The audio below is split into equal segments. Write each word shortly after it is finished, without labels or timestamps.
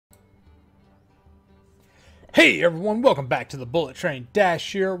Hey everyone, welcome back to the Bullet Train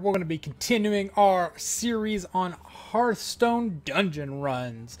Dash here. We're going to be continuing our series on Hearthstone dungeon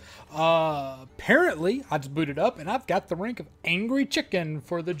runs. Apparently, I just booted up and I've got the rank of Angry Chicken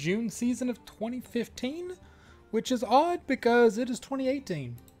for the June season of 2015, which is odd because it is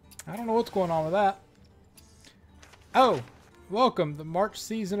 2018. I don't know what's going on with that. Oh, welcome. The March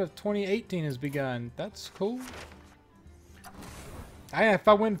season of 2018 has begun. That's cool. If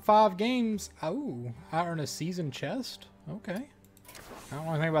I win 5 games, oh, I earn a season chest. Okay. I don't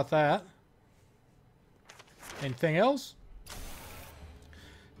know anything about that. Anything else?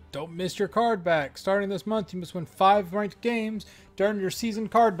 Don't miss your card back. Starting this month, you must win 5 ranked games to earn your season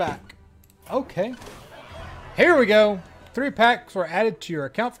card back. Okay. Here we go. 3 packs were added to your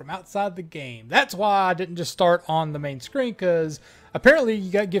account from outside the game. That's why I didn't just start on the main screen, because apparently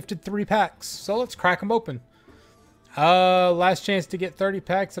you got gifted 3 packs. So let's crack them open. Last chance to get 30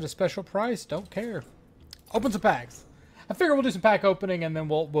 packs at a special price. Don't care. Open some packs. I figure we'll do some pack opening and then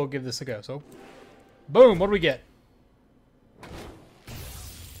we'll give this a go. So, boom. What do we get?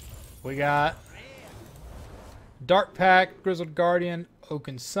 We got Dark Pack, Grizzled Guardian,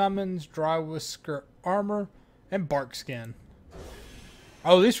 Oaken Summons, Dry Whisker Armor, and Bark Skin.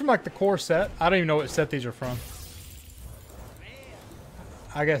 Oh, these from like the core set. I don't even know what set these are from.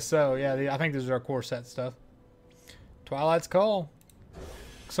 I guess so. Yeah, I think these are our core set stuff. Twilight's Call.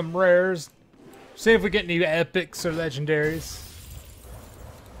 Some rares. See if we get any epics or legendaries.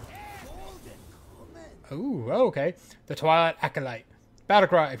 Ooh, okay. The Twilight Acolyte.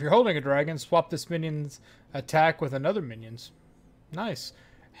 Battlecry. If you're holding a dragon, swap this minion's attack with another minion's. Nice.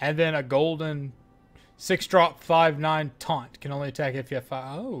 And then a golden 6-drop 5/9 taunt. Can only attack if you have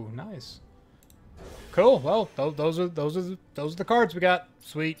 5. Oh, nice. Cool. Well, those are the cards we got.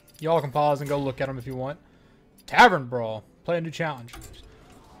 Sweet. Y'all can pause and go look at them if you want. Tavern Brawl. Play a new challenge.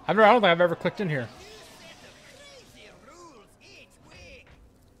 I don't think I've ever clicked in here.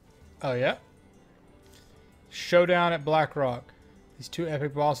 Oh, yeah? Showdown at Blackrock. These 2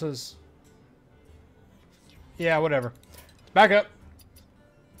 epic bosses. Yeah, whatever. Back up.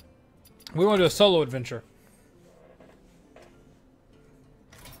 We want to do a solo adventure.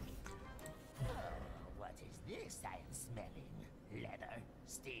 What is this I am smelling? Leather,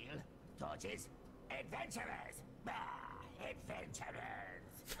 steel, torches, adventurers! Adventurers!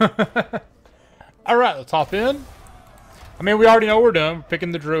 Alright, let's hop in. I mean, we already know what we're doing. We're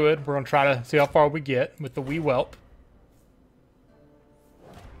picking the Druid. We're going to try to see how far we get with the wee whelp.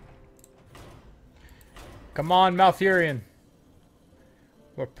 Come on, Malfurion.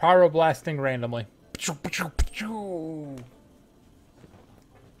 We're pyroblasting randomly.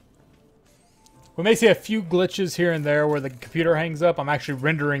 We may see a few glitches here and there where the computer hangs up. I'm actually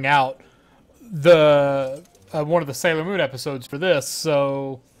rendering out the one of the Sailor Moon episodes for this,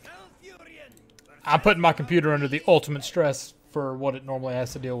 so I'm putting my computer under the ultimate stress for what it normally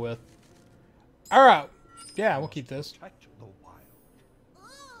has to deal with. Alright. Yeah, we'll keep this.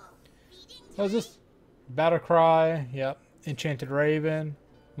 What is this? Battle Cry. Yep. Enchanted Raven.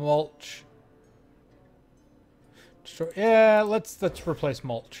 Mulch. Destroy. Yeah, let's replace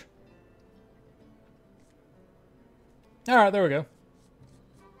Mulch. Alright, there we go.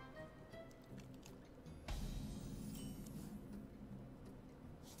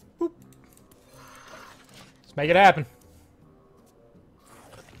 Boop. Let's make it happen.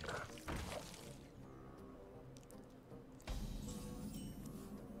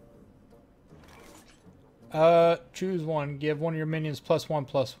 Choose one. Give one of your minions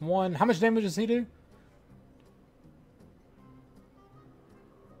 +1/+1. How much damage does he do?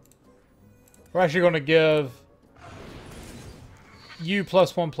 We're actually going to give you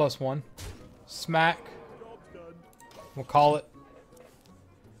 +1/+1. Smack. We'll call it.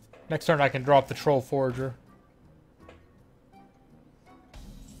 Next turn I can drop the Troll Forager.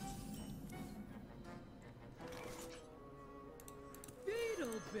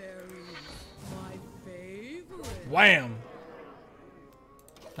 Wham!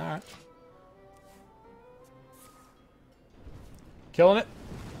 Alright. Killing it.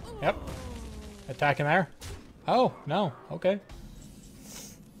 Yep. Attacking there. Oh, no. Okay.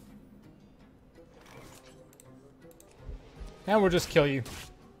 And we'll just kill you.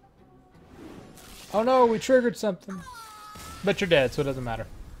 Oh no, we triggered something. But you're dead, so it doesn't matter.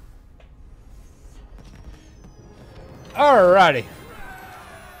 Alrighty.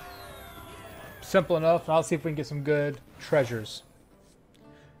 Simple enough. I'll see if we can get some good treasures.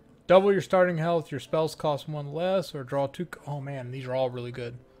 Double your starting health. Your spells cost 1 less, or draw 2. Oh man, these are all really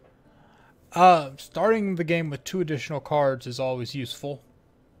good. Starting the game with 2 additional cards is always useful.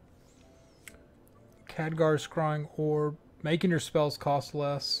 Khadgar's Scrying Orb. Making your spells cost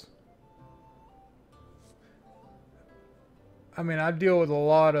less. I mean, I deal with a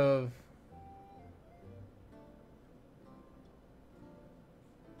lot of...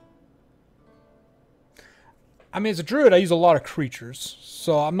 I mean, as a druid, I use a lot of creatures,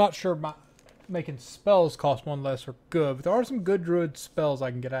 so I'm not sure making spells cost one less are good, but there are some good druid spells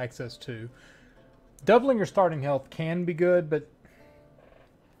I can get access to. Doubling your starting health can be good, but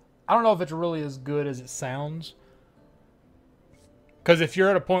I don't know if it's really as good as it sounds. Because if you're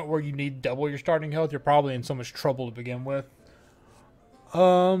at a point where you need double your starting health, you're probably in so much trouble to begin with.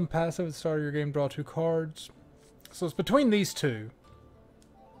 Passive at the start of your game, draw 2 cards. So it's between these two.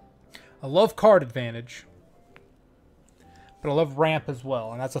 I love card advantage, but I love ramp as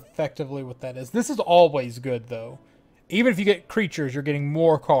well, and that's effectively what that is. This is always good, though. Even if you get creatures, you're getting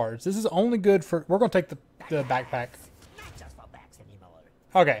more cards. This is only good for... We're going to take the backpack. Not just for backs anymore.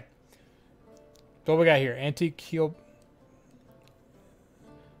 Okay. So what we got here? Antique heal...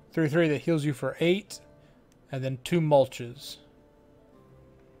 3/3 that heals you for 8. And then 2 mulches.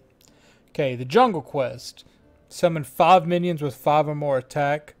 Okay, the Jungle Quest. Summon 5 minions with 5 or more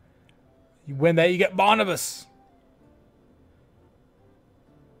attack. You win that, you get Barnabas.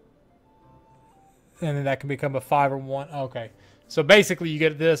 And then that can become a 5 or 1. Okay. So basically you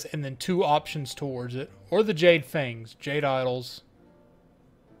get this and then 2 options towards it. Or the Jade Fangs. Jade Idols.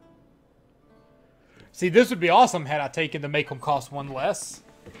 See, this would be awesome had I taken to make them cost 1 less.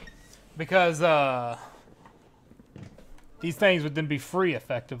 Because these things would then be free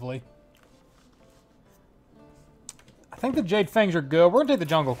effectively. I think the Jade Fangs are good. We're going to take the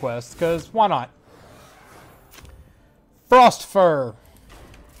Jungle Quest because why not? Frost Fur.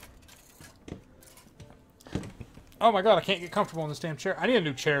 Oh my god, I can't get comfortable in this damn chair. I need a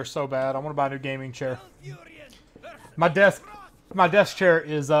new chair so bad. I want to buy a new gaming chair. My desk chair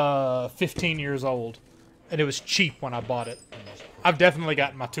is 15 years old. And it was cheap when I bought it. I've definitely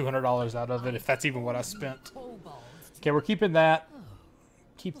gotten my $200 out of it, if that's even what I spent. Okay, we're keeping that.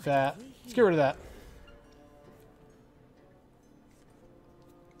 Keep that. Let's get rid of that.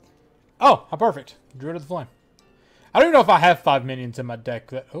 Oh, how perfect. Druid of the Flame. I don't even know if I have 5 minions in my deck.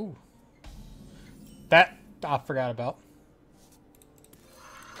 That I forgot about.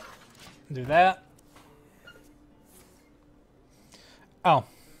 Do that. Oh.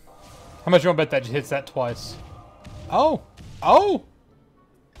 How much you want to bet that just hits that twice? Oh. Oh!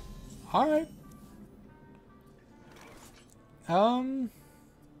 Alright. We're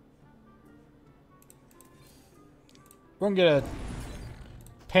gonna get a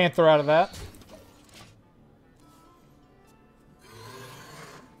Panther out of that.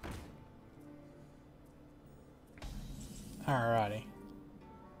 Alrighty.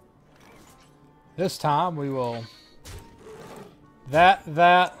 This time we will... That.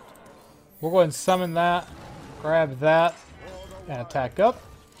 We'll go ahead and summon that. Grab that. And attack up.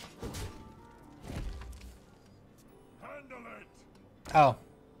 Oh.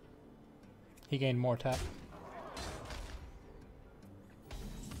 He gained more attack.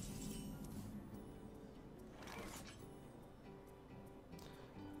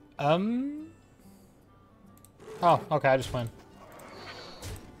 Oh, okay, I just win.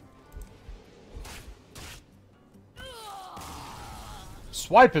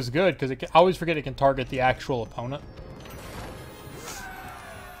 Swipe is good, because I always forget it can target the actual opponent.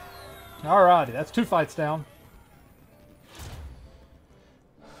 Alrighty, that's 2 fights down.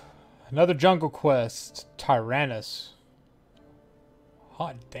 Another Jungle Quest. Tyrannus.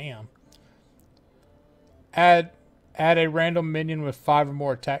 Hot damn. Add a random minion with 5 or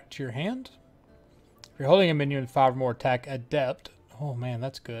more attack to your hand. If you're holding a minion with 5 or more attack, Adept. Oh man,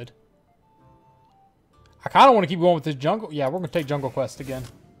 that's good. I kind of want to keep going with this jungle. Yeah, we're going to take Jungle Quest again.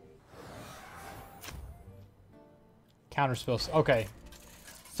 Counterspells. Okay.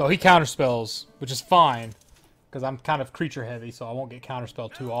 So he counterspells, which is fine. Because I'm kind of creature heavy, so I won't get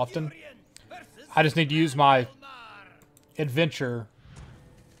counterspelled too often. I just need to use my adventure.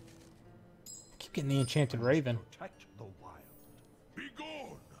 I keep getting the Enchanted Raven.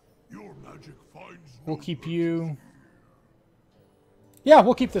 We'll keep you. Yeah,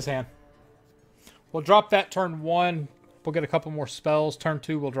 we'll keep this hand. We'll drop that turn 1. We'll get a couple more spells. Turn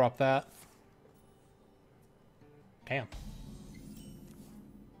 2, we'll drop that. Damn.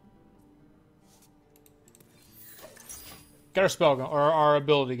 Got our spell going, or our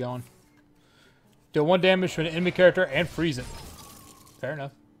ability going. Deal 1 damage to an enemy character and freeze it. Fair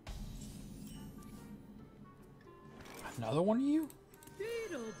enough. Another one of you?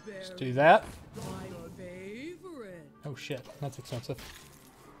 Let's do that. Oh shit, that's expensive.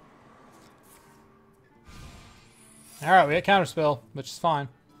 Alright, we got counterspell, which is fine.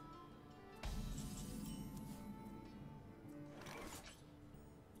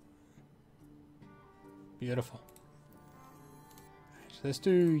 Beautiful. let's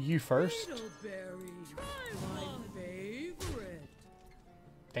do you first. My favorite.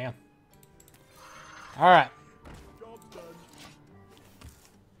 Damn. Alright.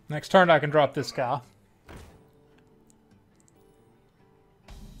 Next turn I can drop this guy.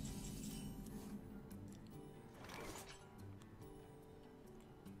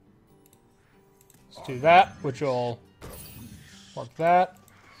 Let's do that, which will work that.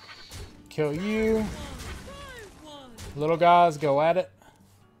 Kill you. Little guys, go at it.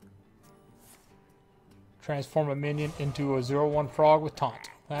 Transform a minion into a 0/1 frog with taunt.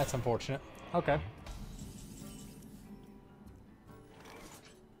 That's unfortunate. Okay.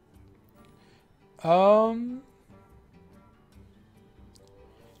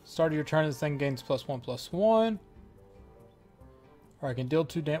 Start of your turn, this thing gains +1/+1. Or I can deal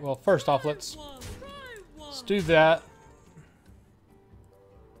 2 damage. Well, first off, let's do that.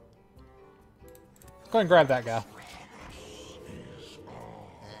 Let's go ahead and grab that guy.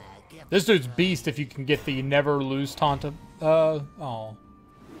 This dude's beast if you can get the never lose taunt. Oh.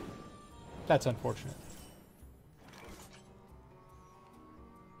 That's unfortunate.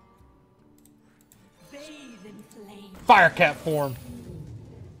 Firecat form.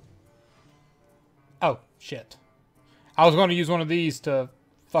 Oh, shit. I was going to use one of these to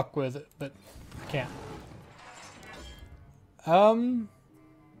fuck with it, but I can't.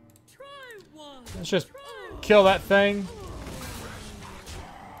 Let's just kill that thing.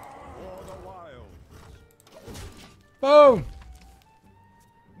 Boom!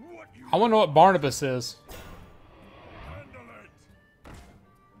 I want to know what Barnabas is.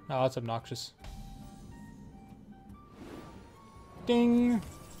 Oh, that's obnoxious. Ding!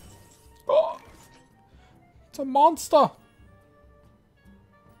 Oh! It's a monster!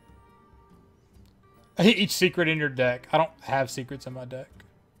 I hate each secret in your deck. I don't have secrets in my deck.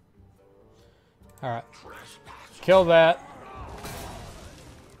 Alright. Kill that.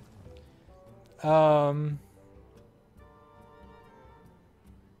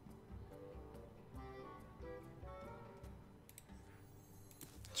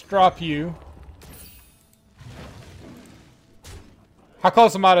 Let's drop you. How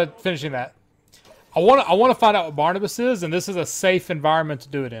close am I to finishing that? I want to find out what Barnabas is, and this is a safe environment to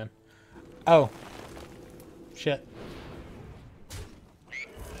do it in. Oh. Shit.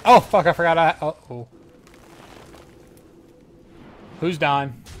 Oh, fuck, I forgot I... Oh. Who's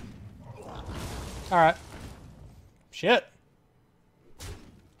dying? Alright. Shit.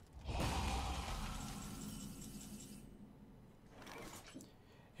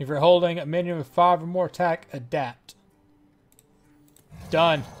 If you're holding a minion with 5 or more attack, adapt.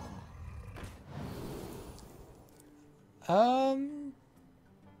 Done.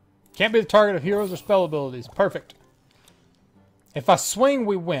 Can't be the target of heroes or spell abilities. Perfect. If I swing,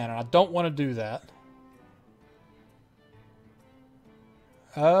 we win, and I don't want to do that.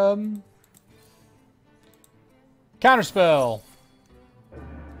 Counterspell.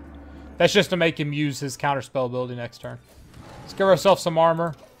 That's just to make him use his counterspell ability next turn. Let's give ourselves some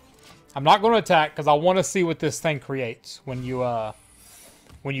armor. I'm not going to attack because I want to see what this thing creates when you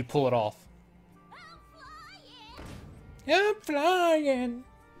pull it off. I'm flying.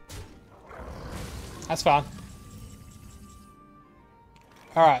 That's fine.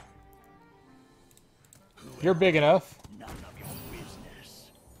 All right. You're big enough.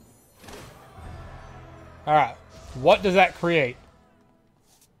 All right. What does that create?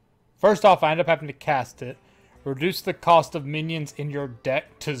 First off, I end up having to cast it. Reduce the cost of minions in your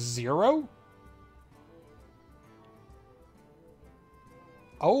deck to 0?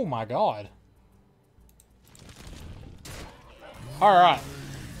 Oh my god. Alright.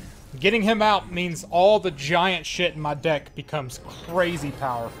 Getting him out means all the giant shit in my deck becomes crazy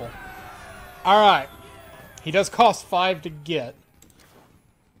powerful. Alright. He does cost 5 to get.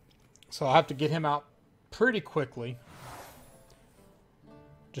 So I'll have to get him out pretty quickly.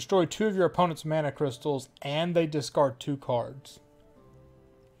 Destroy 2 of your opponent's mana crystals, and they discard 2 cards.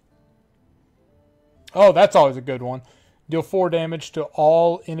 Oh, that's always a good one. Deal 4 damage to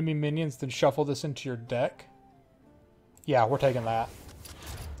all enemy minions, then shuffle this into your deck. Yeah, we're taking that.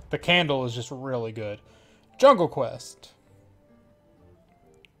 The candle is just really good. Jungle Quest.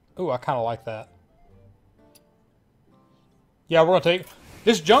 Ooh, I kind of like that. Yeah, we're going to take...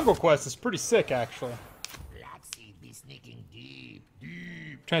 This Jungle Quest is pretty sick, actually.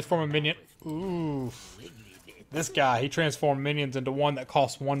 Transform a minion. Ooh. This guy, he transformed minions into one that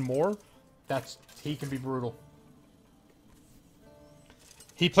costs 1 more. He can be brutal.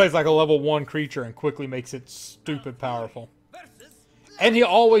 He plays like a level 1 creature and quickly makes it stupid powerful. And he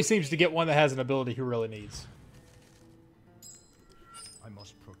always seems to get one that has an ability he really needs. I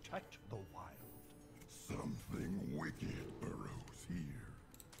must protect the wild. Something wicked burrows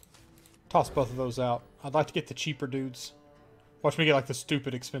Toss both of those out. I'd like to get the cheaper dudes. Watch me get like the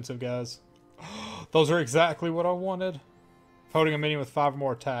stupid expensive guys. Those are exactly what I wanted. Holding a minion with 5 or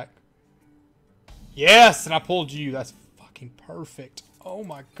more attack. Yes! And I pulled you. That's fucking perfect. Oh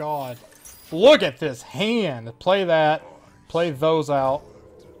my god. Look at this hand. Play that. Play those out.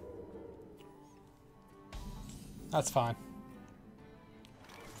 That's fine.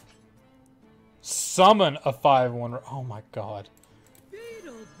 Summon a 5/1. Oh my god.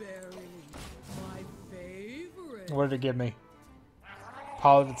 Beetleberry, my favorite. What did it give me?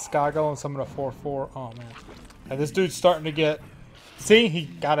 Piloted Sky Golem, summon a 4/4. Oh man. Hey, this dude's starting to get... See? He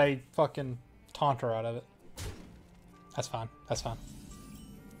got a fucking taunter out of it. That's fine. That's fine.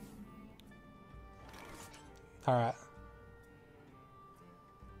 Alright.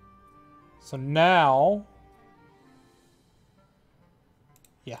 So now...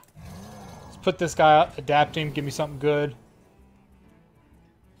 Yeah. Let's put this guy out, adapt him, give me something good.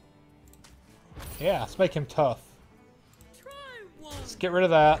 Yeah, let's make him tough. Let's get rid of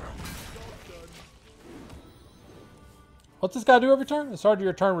that. What's this guy do every turn? At the start of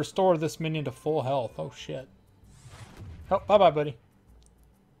your turn, restore this minion to full health. Oh, shit. Oh, bye-bye, buddy.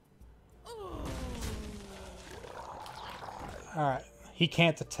 Alright. He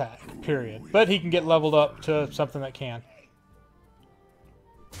can't attack, period. But he can get leveled up to something that can.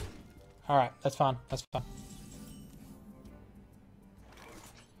 Alright, that's fine. That's fine.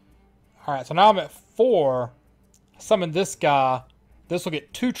 Alright, so now I'm at 4. Summon this guy. This will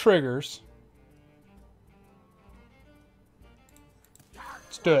get 2 triggers.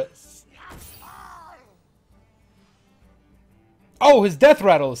 Let's do it. Oh, his death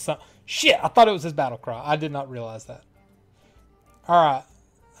rattle is some... Shit, I thought it was his battle cry. I did not realize that. Alright.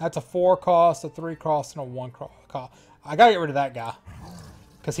 That's a 4 cost, a 3 cost, and a 1 cost. I gotta get rid of that guy.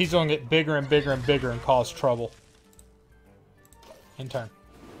 Because he's going to get bigger and bigger and bigger and cause trouble. In turn.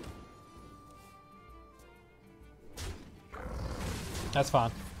 That's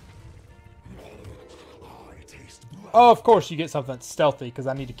fine. Oh, of course you get something that's stealthy, because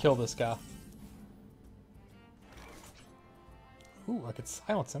I need to kill this guy. Ooh, I could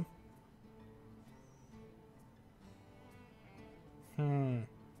silence him.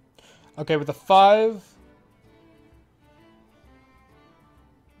 Okay, with a 5...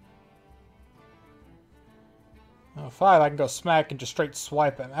 Oh, 5, I can go smack and just straight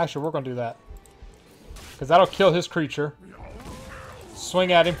swipe him. Actually, we're going to do that. Because that'll kill his creature.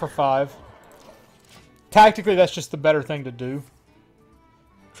 Swing at him for 5. Tactically, that's just the better thing to do.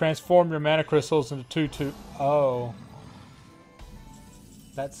 Transform your mana crystals into 2/2. Oh.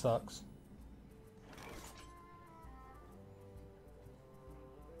 That sucks.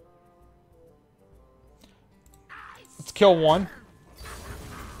 Let's kill 1.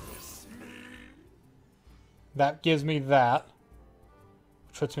 That gives me that.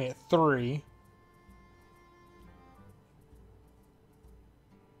 Which puts me at 3.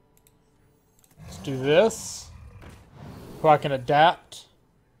 Let's do this. So I can adapt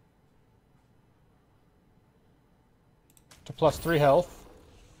to plus 3 health.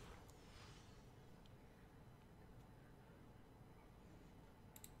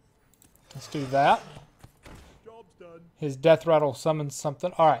 Let's do that. Job's done. His death rattle summons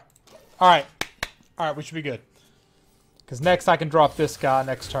something. Alright. Alright. Alright, we should be good. Because next I can drop this guy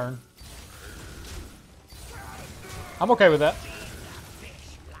next turn. I'm okay with that.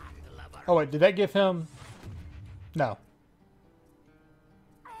 Oh wait, did that give him... No.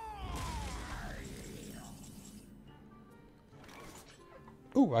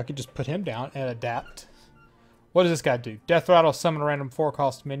 Ooh, I could just put him down and adapt. What does this guy do? Death Rattle, summon a random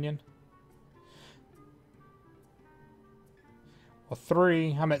 4-cost minion. Well,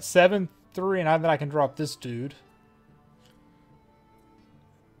 3. I'm at 7, 3, and then I can drop this dude.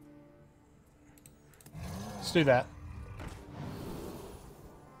 Let's do that.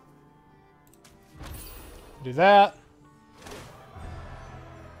 Do that.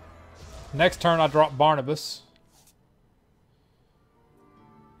 Next turn, I drop Barnabas.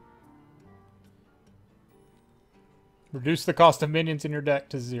 Reduce the cost of minions in your deck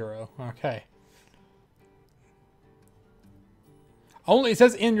to 0. Okay. Only, it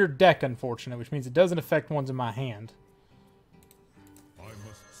says in your deck, unfortunately, which means it doesn't affect ones in my hand. I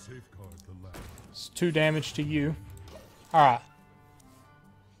must safeguard the land. It's 2 damage to you. Alright.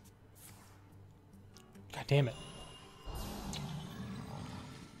 God damn it.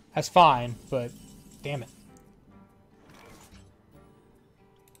 That's fine, but damn it.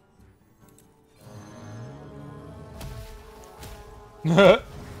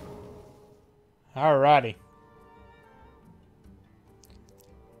 Alrighty.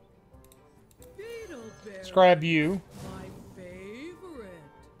 Let's grab you. My favorite.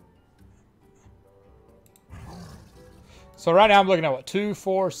 So right now I'm looking at what? 2,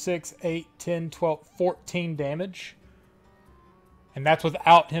 4, 6, 8, 10, 12, 14 damage. And that's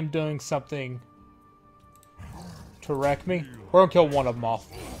without him doing something to wreck me. We're gonna kill one of them off.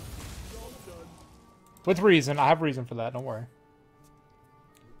 With reason. I have reason for that, don't worry.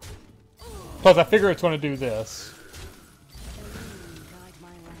 Plus I figure it's gonna do this.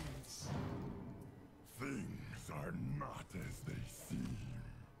 Things are not as they seem.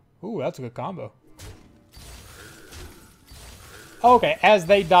 Ooh, that's a good combo. Okay, as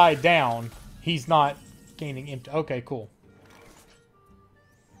they die down, he's not gaining empty. Okay, cool.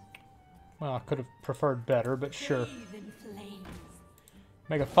 Well, I could have preferred better, but sure.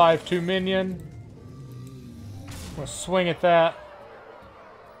 Make a 5/2 minion. We'll swing at that.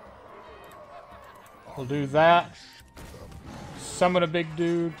 We'll do that. Summon a big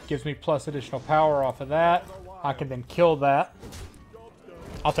dude. Gives me plus additional power off of that. I can then kill that.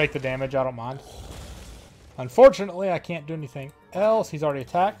 I'll take the damage, I don't mind. Unfortunately, I can't do anything else. He's already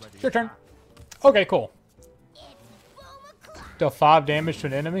attacked. Your turn. Okay, cool. Deal 5 damage to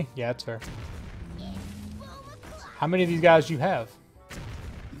an enemy? Yeah, that's fair. How many of these guys do you have?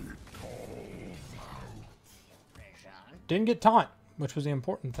 Didn't get taunt, which was the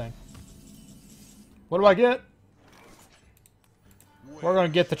important thing. What do I get? We're going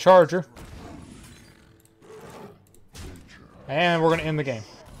to get the charger. And we're going to end the game.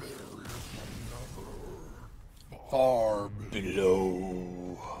 Far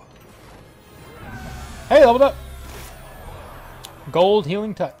below. Hey, leveled up. Gold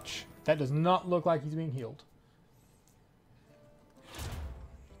healing touch. That does not look like he's being healed.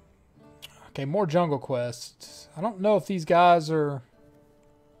 Okay, more jungle quests. I don't know if these guys are...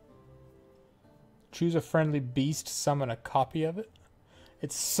 Choose a friendly beast, summon a copy of it.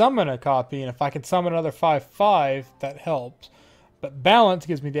 It's summon a copy, and if I can summon another 5/5, that helps. But balance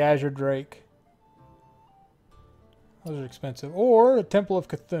gives me the Azure Drake. Those are expensive. Or a Temple of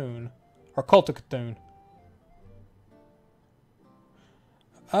Cthulhu. Or Cult of Cthulhu.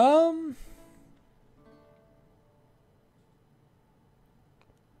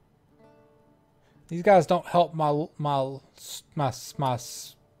 These guys don't help my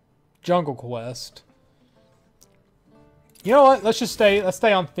jungle quest. You know what? Let's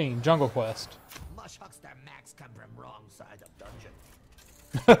stay on theme. Jungle quest. Mush Huckster Max come from wrong side of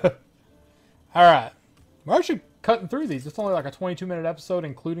dungeon. Alright. We're actually cutting through these. It's only like a 22-minute episode,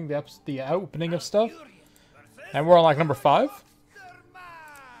 including the opening of stuff. And we're on like number 5.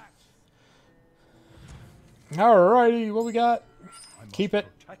 Alrighty, what we got? Keep it.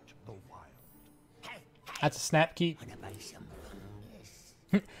 That's a snap keep.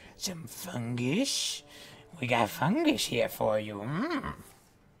 Some fungus? We got fungus here for you.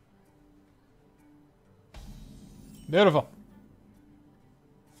 Beautiful.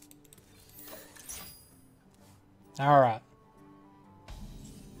 Alright.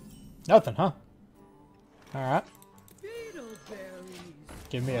 Nothing, huh? Alright.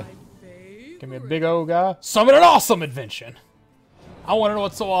 Give me a big old guy. Summon an awesome invention. I want to know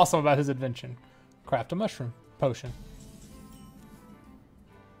what's so awesome about his invention. Craft a mushroom potion.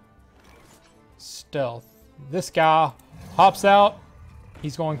 Stealth. This guy hops out.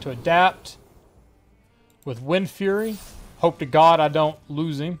 He's going to adapt with Wind Fury. Hope to God I don't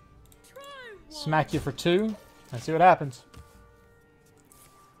lose him. Smack you for 2. Let's see what happens.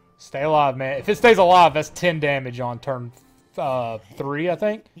 Stay alive, man. If it stays alive, that's 10 damage on turn 3, I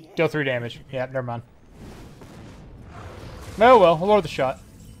think. Deal 3 damage. Yeah, never mind. Oh well, we'll load the shot.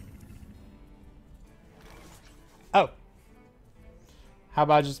 Oh. How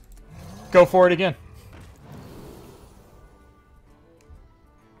about I just go for it again?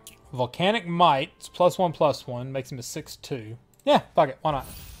 Volcanic Might. It's +1/+1. Makes him a 6/2. Yeah, fuck it. Why not?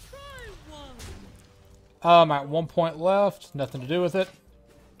 I'm at 1 point left. Nothing to do with it.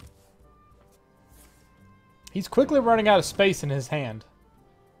 He's quickly running out of space in his hand.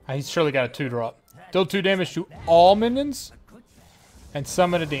 He's surely got a 2-drop. Deal 2 damage to all minions. And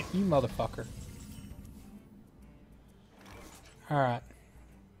summon a demon. You motherfucker. Alright.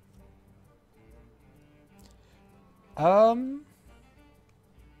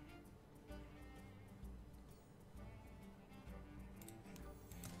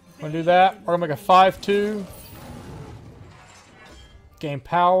 Gonna do that. We're gonna make a 5/2. Gain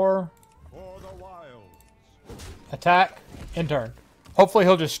power. Attack. In turn. Hopefully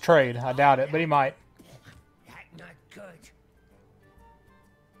he'll just trade. I doubt it, but he might. Not good.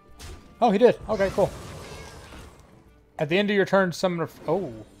 Oh, he did. Okay, cool. At the end of your turn, summon a...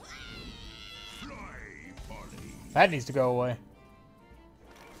 Oh. That needs to go away.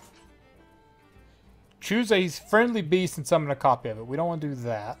 Choose a friendly beast and summon a copy of it. We don't want to do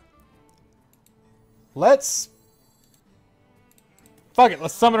that. Let's Fuck it,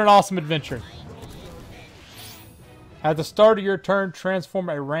 let's summon an awesome adventure. At the start of your turn, transform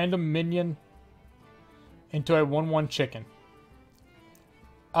a random minion into a 1/1 chicken.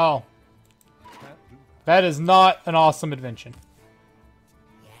 Oh. That is not an awesome invention.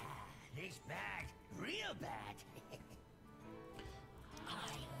 Yeah, it's bad. Real bad. I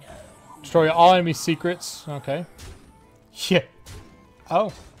know. Destroy all enemy secrets. Okay. Yeah.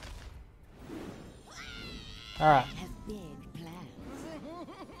 Oh. Alright. Have big plans.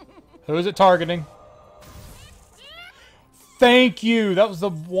 Who is it targeting? Thank you! That was the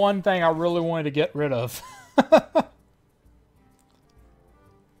one thing I really wanted to get rid of.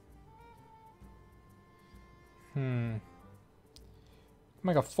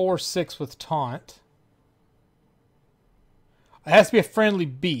 Make a 4/6 with taunt. It has to be a friendly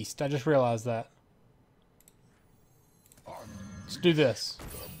beast. I just realized that. Let's do this.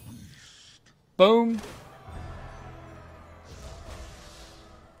 Boom.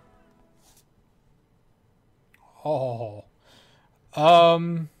 Oh. Let's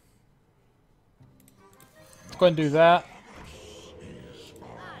go ahead and do that.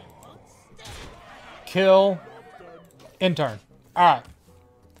 Kill. In turn. Alright.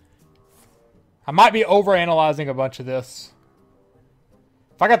 I might be overanalyzing a bunch of this.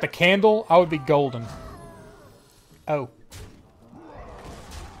 If I got the candle, I would be golden. Oh.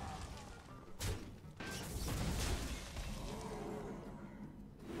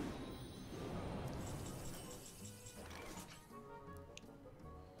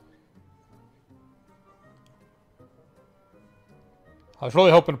 I was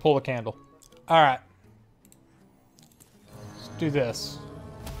really hoping to pull the candle. Alright. Let's do this.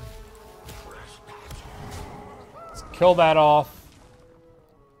 Let's kill that off.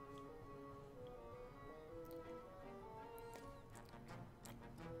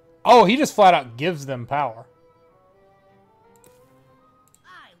 Oh, he just flat out gives them power.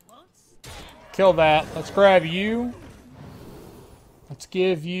 Kill that. Let's grab you. Let's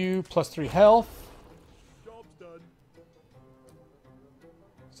give you +3 health. Job's done.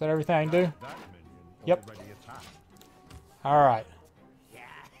 Is that everything I can do? That minion Yep. already attacked. Alright. Yeah,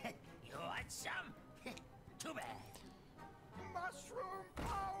 you want some? Too bad. Mushroom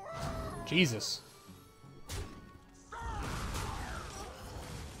power! Jesus.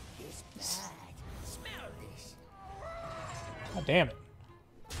 It's bad. Smell this. God damn it.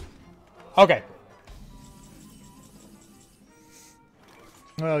 Okay.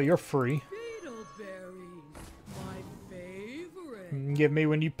 Well, you're free. Beetle berries, my favorite. You can give me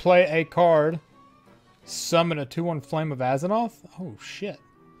when you play a card, summon a 2/1 Flame of Azzinoth. Oh, shit.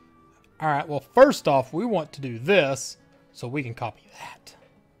 Alright, well, first off, we want to do this so we can copy that.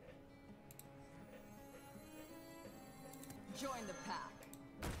 Join the pack.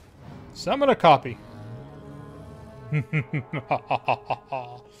 Summon a copy.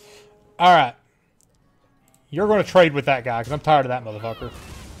 Alright. You're going to trade with that guy because I'm tired of that motherfucker.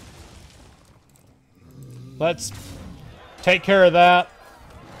 Let's take care of that.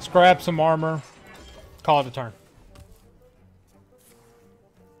 Let's grab some armor. Call it a turn.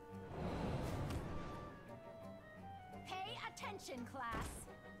 Pay attention, class.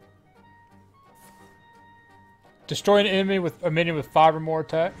 Destroy an enemy with a minion with 5 or more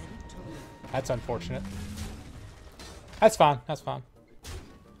attack. That's unfortunate. That's fine. That's fine.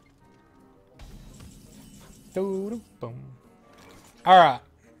 Boom. Alright.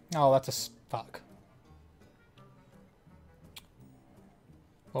 Oh, that's a fuck.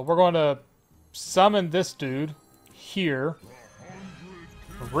 Well, we're going to summon this dude here.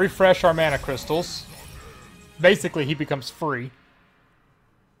 Refresh our mana crystals. Basically, he becomes free.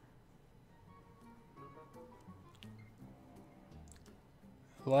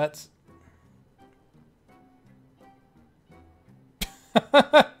 Let's...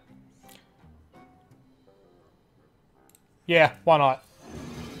 Yeah, why not?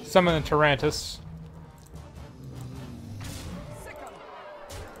 Summon the Tyrantus.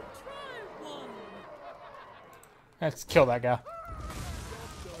 Let's kill that guy.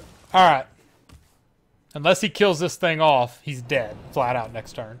 Alright. Unless he kills this thing off, he's dead. Flat out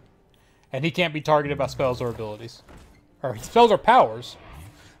next turn. And he can't be targeted by spells or abilities. Or spells or powers.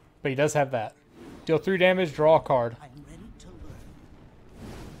 But he does have that. Deal 3 damage, draw a card.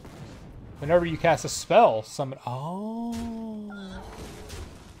 Whenever you cast a spell, summon... Oh.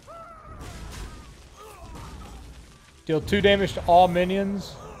 Deal 2 damage to all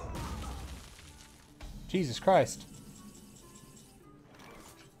minions. Jesus Christ.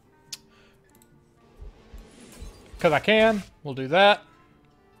 Because I can. We'll do that.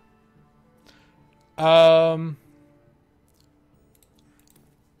 I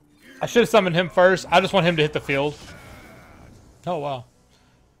should have summoned him first. I just want him to hit the field. Oh, wow.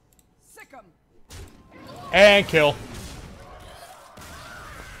 Sick 'em. And kill.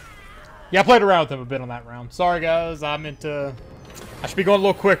 Yeah, I played around with him a bit on that round. Sorry, guys. I should be going a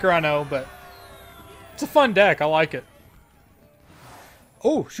little quicker, I know, but it's a fun deck. I like it.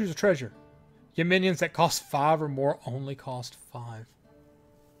 Oh, choose a treasure. Your minions that cost 5 or more only cost 5.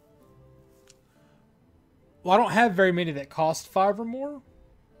 Well, I don't have very many that cost 5 or more.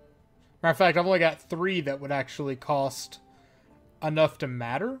 Matter of fact, I've only got 3 that would actually cost enough to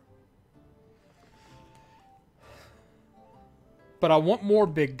matter. But I want more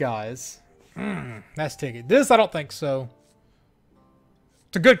big guys. That's ticket. This, I don't think so.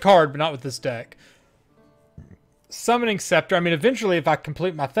 It's a good card, but not with this deck. Summoning Scepter. I mean, eventually, if I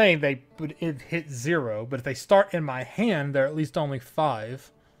complete my thing, they would hit 0. But if they start in my hand, they're at least only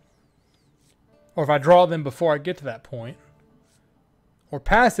 5. Or if I draw them before I get to that point. Or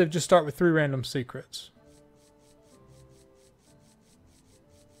passive, just start with 3 random secrets.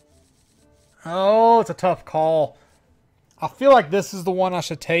 Oh, it's a tough call. I feel like this is the one I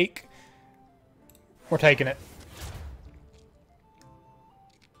should take. We're taking it.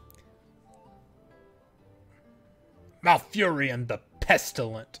 Malfurion the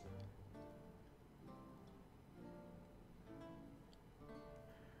Pestilent.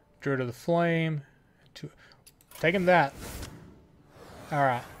 Druid of the Flame. Taking that.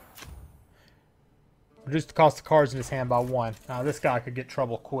 Alright. Reduce the cost of cards in his hand by 1. Now this guy could get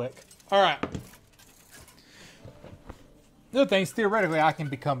trouble quick. Alright. The other thing is, theoretically, I can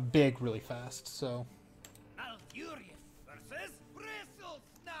become big really fast, so...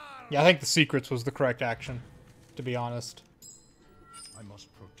 Yeah, I think the secrets was the correct action, to be honest. I must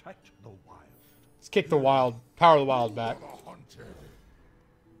protect the wild. Let's kick the wild, power of the wild back.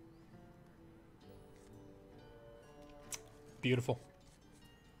 Beautiful.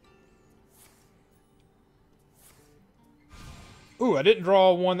 Ooh, I didn't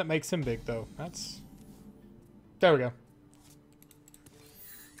draw one that makes him big, though. That's... There we go.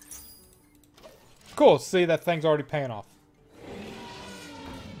 Cool, see, that thing's already paying off.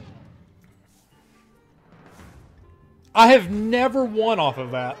 I have never won off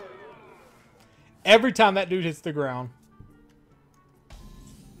of that. Every time that dude hits the ground.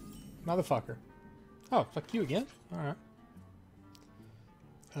 Motherfucker. Oh, fuck you again? Alright.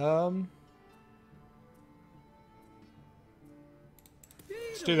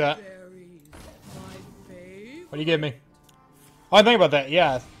 Let's do that. What do you give me? Oh, I think about that,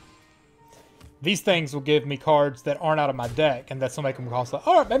 yeah. These things will give me cards that aren't out of my deck, and that's will make them cost less.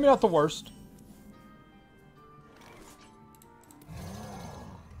 Alright, maybe not the worst.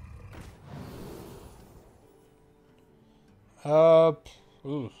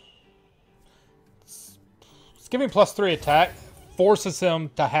 Ooh. It's giving +3 attack. Forces him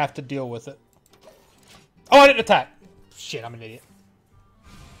to have to deal with it. Oh, I didn't attack. Shit, I'm an idiot.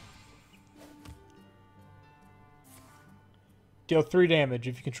 Deal 3 damage.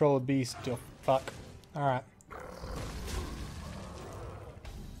 If you control a beast, deal... Fuck. Alright.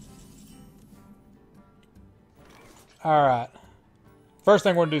 Alright. First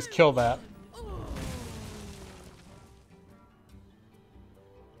thing we're gonna do is kill that.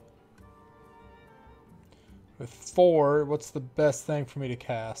 With 4, what's the best thing for me to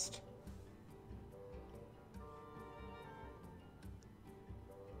cast?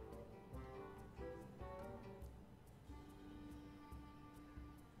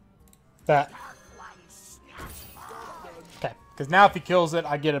 That. Okay, because now if he kills it,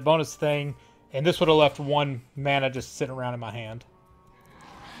 I get a bonus thing, and this would have left 1 mana just sitting around in my hand.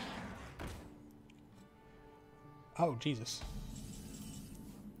 Oh, Jesus.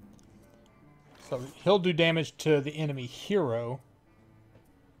 So he'll do damage to the enemy hero.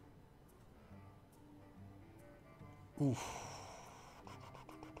 Oof.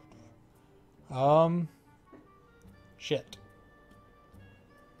 Shit.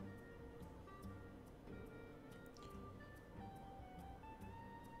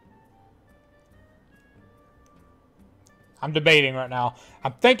 I'm debating right now.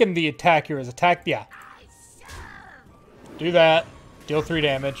 I'm thinking the attack here is attack. Yeah. Do that. Deal 3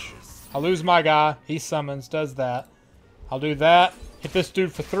 damage. I lose my guy. He summons. Does that. I'll do that. Hit this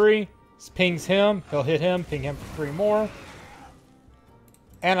dude for 3. Pings him. He'll hit him. Ping him for 3 more.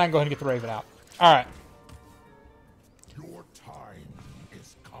 And I can go ahead and get the Raven out. Alright. Your time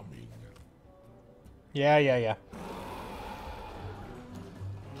is coming. Yeah. They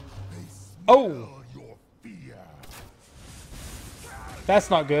Oh! smell your fear. That's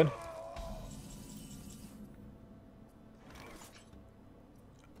not good.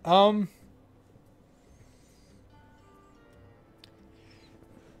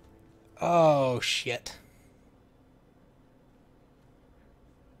 Oh, shit.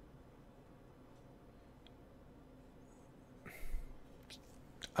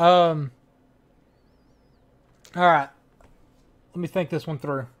 All right. Let me think this one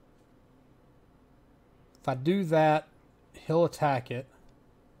through. If I do that, he'll attack it.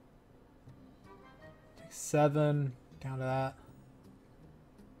 Take 7 down to that.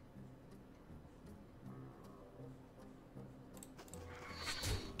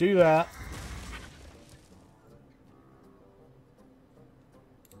 Do that.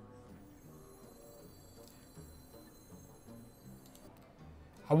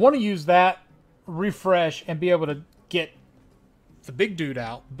 I want to use that, refresh, and be able to get the big dude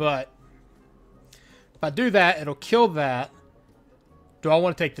out, but if I do that, it'll kill that. Do I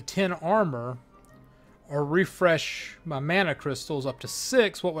want to take the 10 armor or refresh my mana crystals up to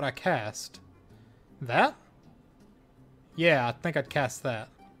 6? What would I cast? That? Yeah, I think I'd cast that.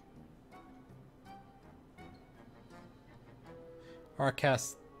 Or I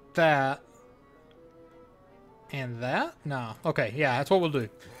cast that. And that? No. Okay, yeah, that's what we'll do.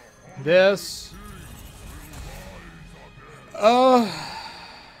 This.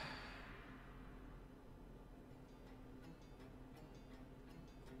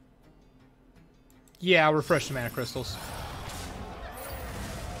 Yeah, I'll refresh the mana crystals.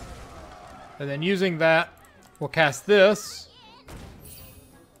 And then using that, we'll cast this.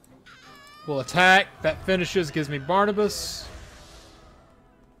 We'll attack. That finishes, gives me Barnabas.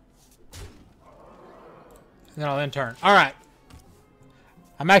 And then I'll end turn. Alright.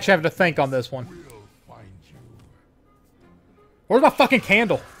 I'm actually having to think on this one. Where's my fucking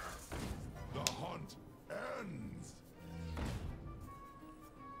candle? The hunt ends.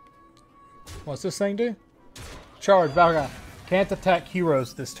 What's this thing do? Charge, Valga. Can't attack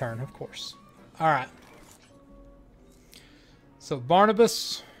heroes this turn, of course. Alright. So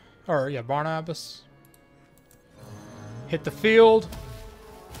Barnabas. Or, yeah, Barnabas. Hit the field.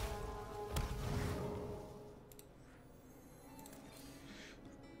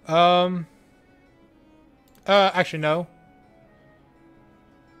 Actually, no.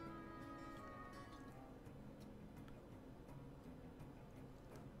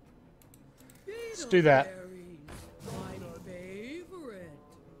 Let's do that.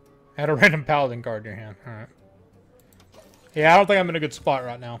 Add a random paladin card in your hand. Alright. Yeah, I don't think I'm in a good spot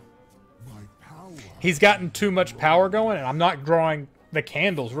right now. He's gotten too much power going, and I'm not drawing the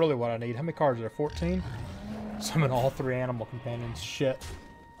candles, really what I need. How many cards are there? 14? Summon all 3 animal companions. Shit.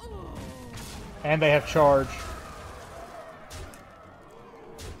 And they have charge.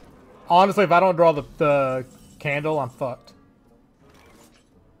 Honestly, if I don't draw the candle, I'm fucked.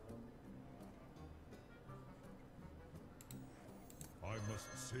 I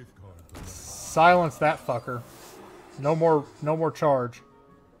must safeguard the land. Silence that fucker. No more charge.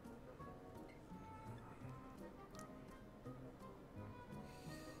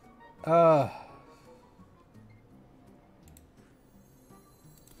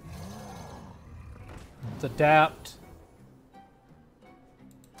 Let's adapt.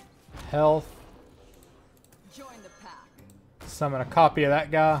 Health. Join the pack. Summon a copy of that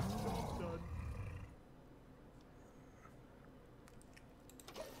guy.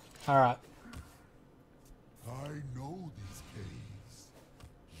 Alright. I know these caves.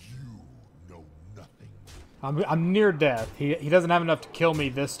 You know nothing. I'm near death. He doesn't have enough to kill me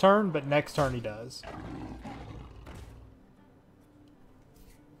this turn, but next turn he does.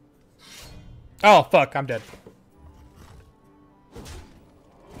 Oh, fuck. I'm dead.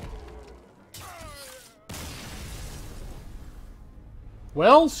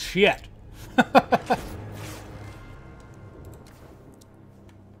 Well, shit.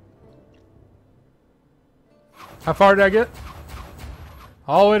 How far did I get?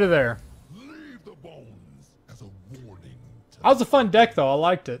 All the way to there. Leave the bones as a warning. That was a fun deck, though. I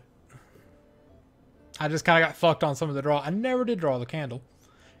liked it. I just kind of got fucked on some of the draw. I never did draw the candle.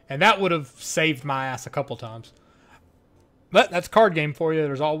 And that would have saved my ass a couple times. But that's card game for you.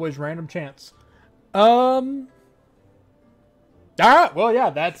 There's always random chance. Alright, well, yeah,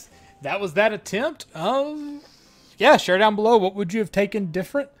 that was that attempt. Yeah, share down below. What would you have taken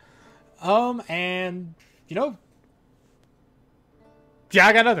different? And, you know, yeah,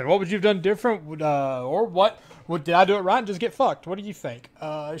 I got nothing. What would you have done different? Or what? Did I do it right and just get fucked? What do you think?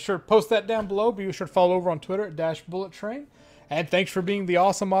 Sure, post that down below. Be sure to follow over on Twitter at @BulletTrain. And thanks for being the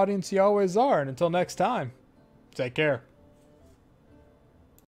awesome audience you always are. And until next time, take care.